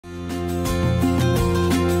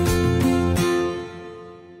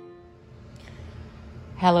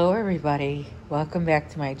Hello everybody, welcome back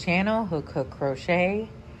to my channel, Hook Crochet.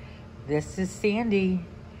 This is Sandy.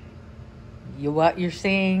 What you're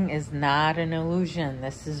seeing is not an illusion.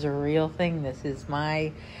 This is a real thing. This is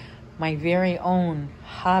my very own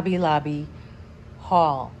Hobby Lobby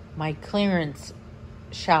haul, my clearance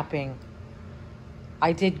shopping.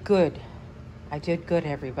 I did good.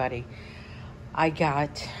 Everybody. I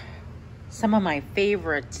got some of my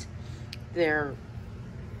favorites.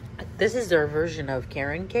 This is their version of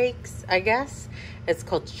Karen cakes, I guess. It's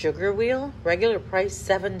called Sugar Wheel. Regular price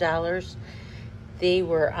 $7. They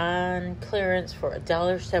were on clearance for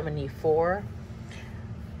 $1.74.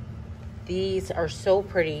 These are so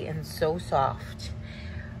pretty and so soft.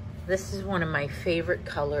 This is one of my favorite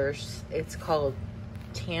colors. It's called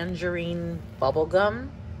Tangerine Bubblegum.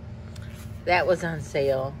 That was on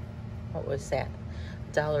sale. What was that?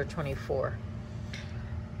 $1.24.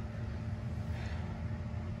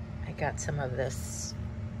 I got some of this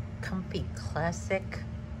Comfy Classic.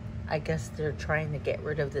 I guess they're trying to get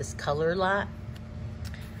rid of this color lot.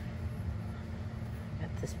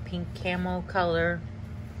 Got this pink camo color.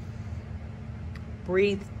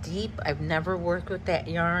 Breathe Deep. I've never worked with that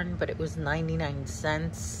yarn, but it was 99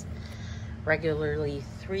 cents. Regularly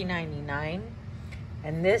 $3.99.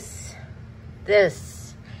 And this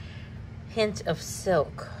Hint of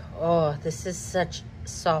Silk. Oh, this is such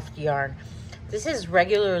soft yarn. This is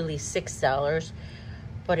regularly $6,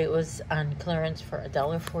 but it was on clearance for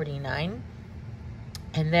 $1.49.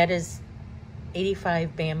 And that is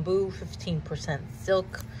 85 bamboo, 15%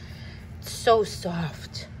 silk. So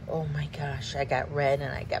soft. Oh my gosh. I got red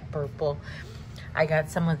and I got purple. I got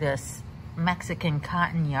some of this Mexican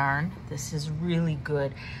cotton yarn. This is really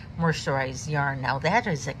good moisturized yarn. Now that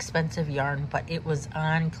is expensive yarn, but it was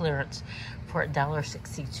on clearance for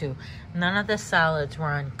 $1.62. None of the solids were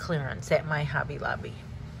on clearance at my Hobby Lobby.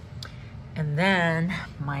 And then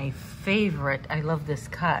my favorite, I love this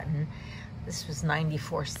cotton. This was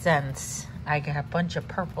 94 cents. I got a bunch of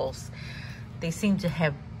purples. They seem to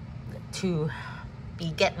have to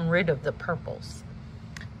be getting rid of the purples.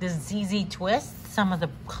 This ZZ Twist, some of the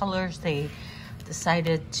colors they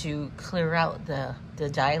decided to clear out the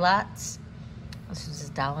dye lots. This is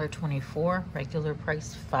 $1.24, regular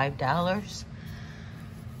price $5.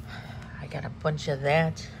 I got a bunch of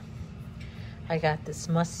that. I got this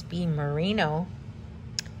Must Be Merino.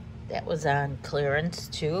 That was on clearance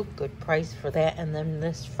too, good price for that. And then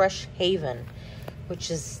this Fresh Haven,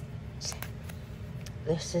 which is,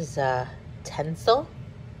 this is Tencel.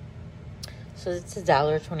 So it's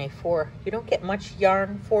 $1.24. You don't get much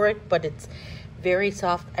yarn for it, but it's very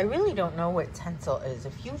soft. I really don't know what Tencel is.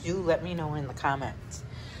 If you do, let me know in the comments.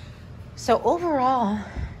 So overall,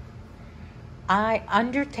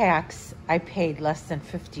 under tax, I paid less than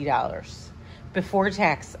 $50. Before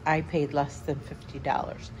tax, I paid less than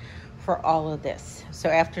 $50 for all of this. So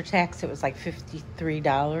after tax, it was like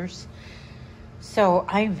 $53. So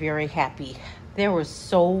I'm very happy. There was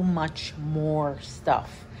so much more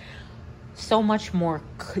stuff. So much more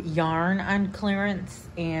yarn on clearance,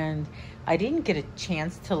 and I didn't get a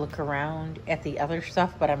chance to look around at the other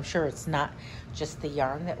stuff, but I'm sure it's not just the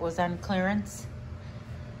yarn that was on clearance.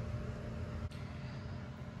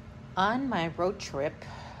 On my road trip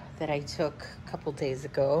that I took a couple days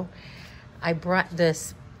ago, I brought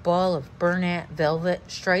this ball of Bernat velvet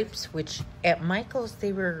stripes, which at Michael's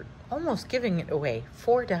they were almost giving it away,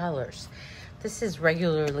 $4. This is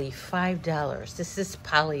regularly $5. This is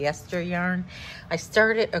polyester yarn. I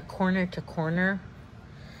started a corner to corner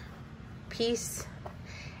piece,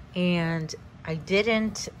 and I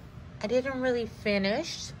didn't really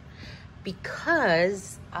finish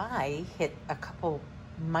because I hit a couple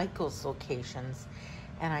Michael's locations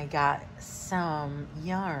and I got some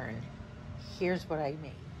yarn. Here's what I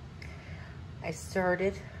made. I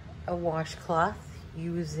started a washcloth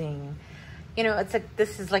using, you know,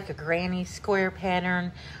 this is like a granny square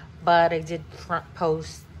pattern, but I did front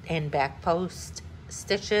post and back post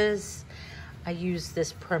stitches. I used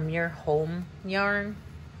this Premier Home yarn.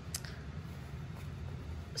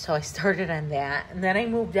 So I started on that, and then I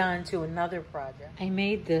moved on to another project. I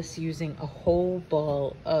made this using a whole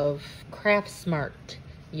ball of Craft Smart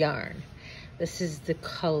yarn. This is the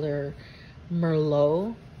color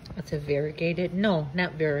Merlot. It's a variegated, no,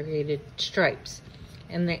 not variegated, stripes.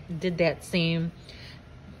 And they did that same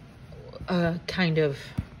kind of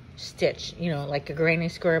stitch, you know, like a granny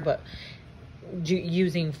square, but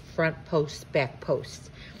using front post, back post.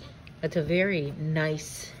 It's a very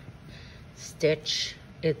nice stitch.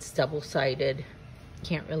 It's double-sided.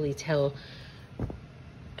 Can't really tell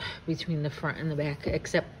between the front and the back,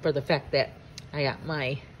 except for the fact that I got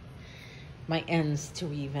my ends to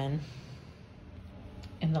weave in.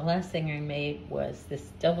 And the last thing I made was this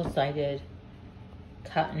double-sided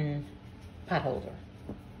cotton pot holder.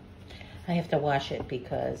 I have to wash it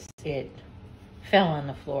because it fell on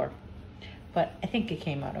the floor, but I think it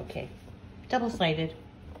came out okay. Double-sided.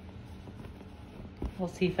 We'll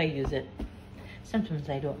see if I use it. Sometimes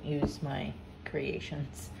I don't use my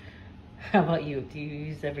creations. How about you? Do you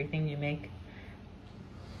use everything you make?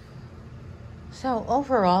 So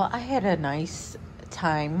overall, I had a nice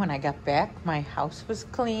time when I got back. My house was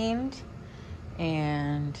cleaned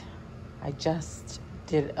and I just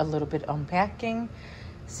did a little bit unpacking.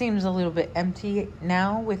 Seems a little bit empty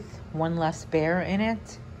now with one less bear in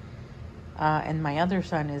it. And my other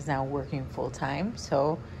son is now working full-time,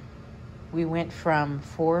 so we went from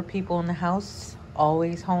 4 people in the house,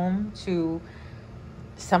 always home, to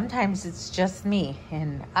sometimes it's just me,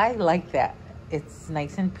 and I like that. It's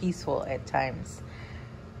nice and peaceful at times.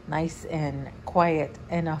 Nice and quiet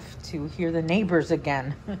enough to hear the neighbors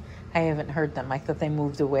again. I haven't heard them. I thought they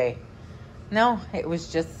moved away. No, it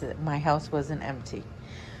was just that my house wasn't empty.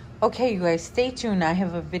 Okay, you guys, stay tuned. I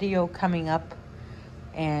have a video coming up,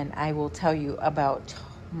 and I will tell you about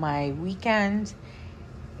my weekend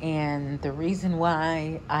and the reason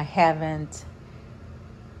why I haven't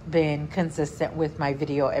been consistent with my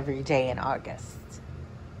video every day in August.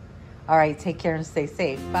 All right, take care and stay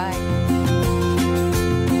safe. Bye.